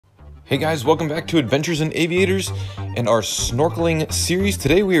Hey guys, welcome back to Adventures in Aviators and our snorkeling series.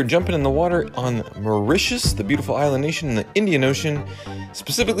 Today we are jumping in the water on Mauritius, the beautiful island nation in the Indian Ocean.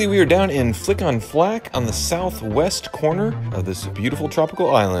 Specifically, we are down in Flac on the southwest corner of this beautiful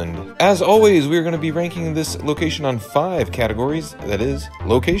tropical island. As always, we are going to be ranking this location on 5 categories. That is,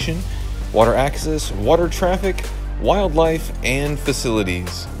 location, water access, water traffic, wildlife, and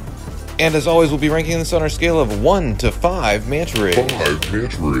facilities. And as always, we'll be ranking this on our scale of 1 to 5 manta rays. 5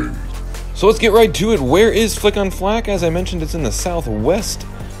 manta rays. So let's get right to it. Where is Flac? As I mentioned, it's in the southwest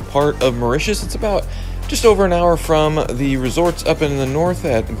part of Mauritius. It's about just over an hour from the resorts up in the north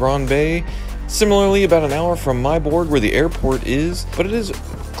at Grand Bay. Similarly, about an hour from my board where the airport is, but it is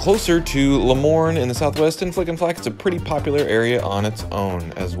closer to Lemourne in the southwest, and Flic it's a pretty popular area on its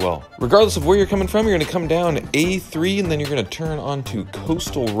own as well. Regardless of where you're coming from, you're going to come down A3 and then you're going to turn onto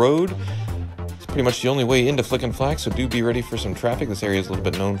Coastal Road. Pretty much the only way into Flic, so do be ready for some traffic. This area is a little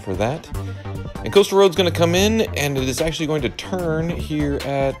bit known for that. And Coastal Road's going to come in, and it is actually going to turn here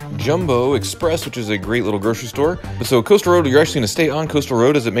at Jumbo Express, which is a great little grocery store. So Coastal Road, you're actually going to stay on Coastal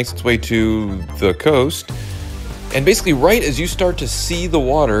Road as it makes its way to the coast. And basically, right as you start to see the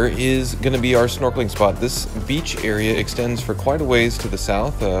water is going to be our snorkeling spot. This beach area extends for quite a ways to the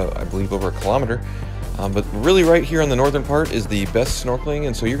south, I believe over a kilometer. But really right here on the northern part is the best snorkeling,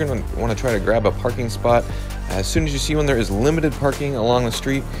 and so you're going to want to try to grab a parking spot as soon as you see one. There is limited parking along the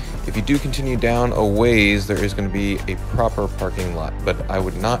street. If you do continue down a ways, there is going to be a proper parking lot, but I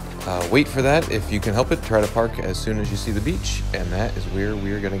would not wait for that. If you can help it, try to park as soon as you see the beach, and that is where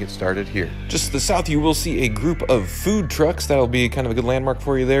we are going to get started here. Just to the south, you will see a group of food trucks. That'll be kind of a good landmark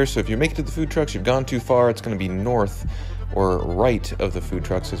for you there, so if you make it to the food trucks, you've gone too far. It's going to be north or right of the food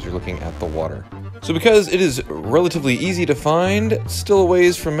trucks as you're looking at the water. So because it is relatively easy to find, still a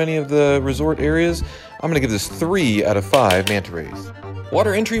ways from many of the resort areas, I'm going to give this 3 out of 5 manta rays.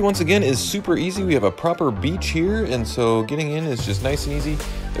 Water entry, once again, is super easy. We have a proper beach here, and so getting in is just nice and easy.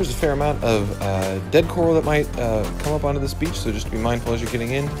 There's a fair amount of dead coral that might come up onto this beach, so just be mindful as you're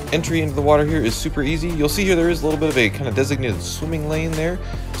getting in. Entry into the water here is super easy. You'll see here there is a little bit of a kind of designated swimming lane there,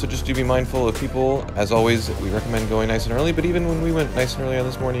 so just do be mindful of people. As always, we recommend going nice and early, but even when we went nice and early on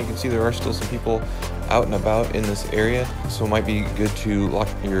this morning, you can see there are still some people out and about in this area, so it might be good to lock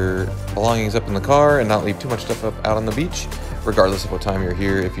your belongings up in the car and not leave too much stuff up out on the beach, regardless of what time you're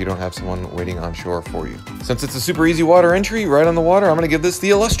here, if you don't have someone waiting on shore for you. Since it's a super easy water entry, right on the water, I'm going to give this the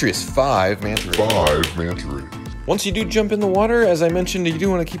illustrious 5 manta rays. 5 manta rays. Once you do jump in the water, as I mentioned, you do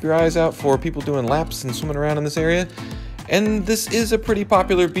want to keep your eyes out for people doing laps and swimming around in this area. And this is a pretty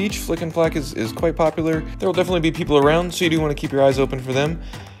popular beach. Flic is quite popular. There will definitely be people around, so you do want to keep your eyes open for them.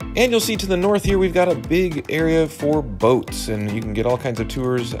 And you'll see to the north here, we've got a big area for boats, and you can get all kinds of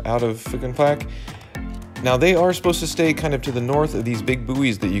tours out of Flic. Now, they are supposed to stay kind of to the north of these big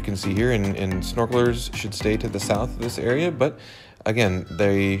buoys that you can see here, and snorkelers should stay to the south of this area, but again,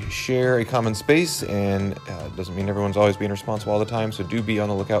 they share a common space, and it doesn't mean everyone's always being responsible all the time, so do be on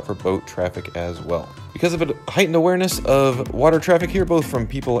the lookout for boat traffic as well. Because of a heightened awareness of water traffic here, both from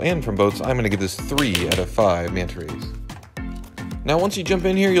people and from boats, I'm going to give this 3 out of 5 manta rays. Now, once you jump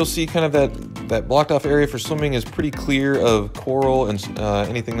in here, you'll see kind of that blocked off area for swimming is pretty clear of coral and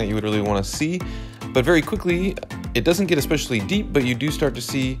anything that you would really want to see. But very quickly, it doesn't get especially deep, but you do start to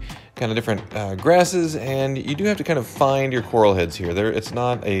see kind of different grasses, and you do have to kind of find your coral heads here. It's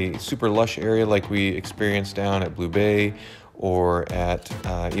not a super lush area like we experienced down at Blue Bay or at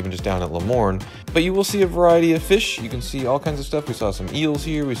even just down at Lemourne, but you will see a variety of fish. You can see all kinds of stuff. We saw some eels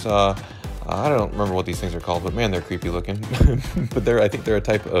here. We saw I don't remember what these things are called, but man, they're creepy looking. But I think they're a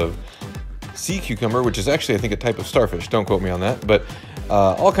type of sea cucumber, which is actually, I think, a type of starfish. Don't quote me on that. But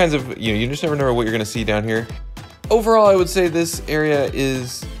all kinds of, you just never know what you're going to see down here. Overall, I would say this area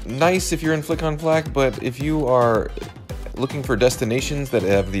is nice if you're in Flic, but if you are looking for destinations that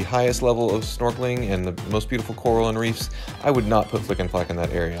have the highest level of snorkeling and the most beautiful coral and reefs, I would not put Flic in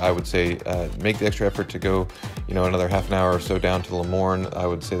that area. I would say make the extra effort to go, another half an hour or so down to Lemourne. I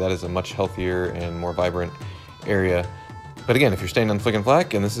would say that is a much healthier and more vibrant area. But again, if you're staying on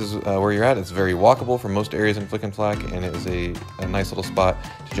Flic and this is where you're at, it's very walkable from most areas in Flic, and it is a nice little spot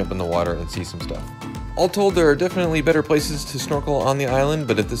to jump in the water and see some stuff. All told, there are definitely better places to snorkel on the island,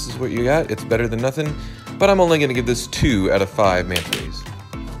 but if this is what you got, it's better than nothing. But I'm only going to give this 2 out of 5 manta rays.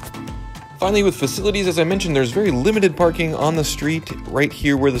 Finally, with facilities, as I mentioned, there's very limited parking on the street right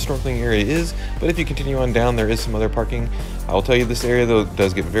here where the snorkeling area is, but if you continue on down, there is some other parking. I will tell you, this area, though,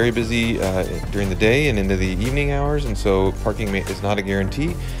 does get very busy during the day and into the evening hours, and so parking is not a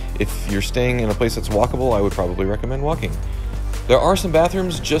guarantee. If you're staying in a place that's walkable, I would probably recommend walking. There are some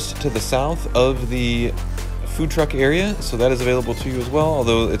bathrooms just to the south of the food truck area, so that is available to you as well,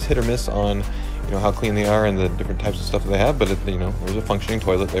 although it's hit or miss on how clean they are and the different types of stuff that they have, but there's a functioning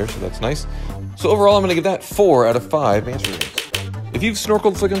toilet there, so that's nice. So overall, I'm going to give that 4 out of 5 answer rings. If you've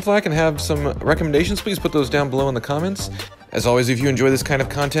snorkeled Flic and Flac and have some recommendations, please put those down below in the comments. As always, if you enjoy this kind of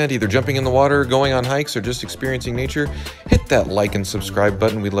content, either jumping in the water, going on hikes, or just experiencing nature, hit that like and subscribe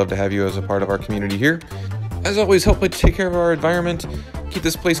button. We'd love to have you as a part of our community here. As always, help us take care of our environment, keep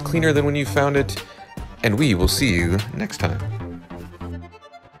this place cleaner than when you found it, and we will see you next time.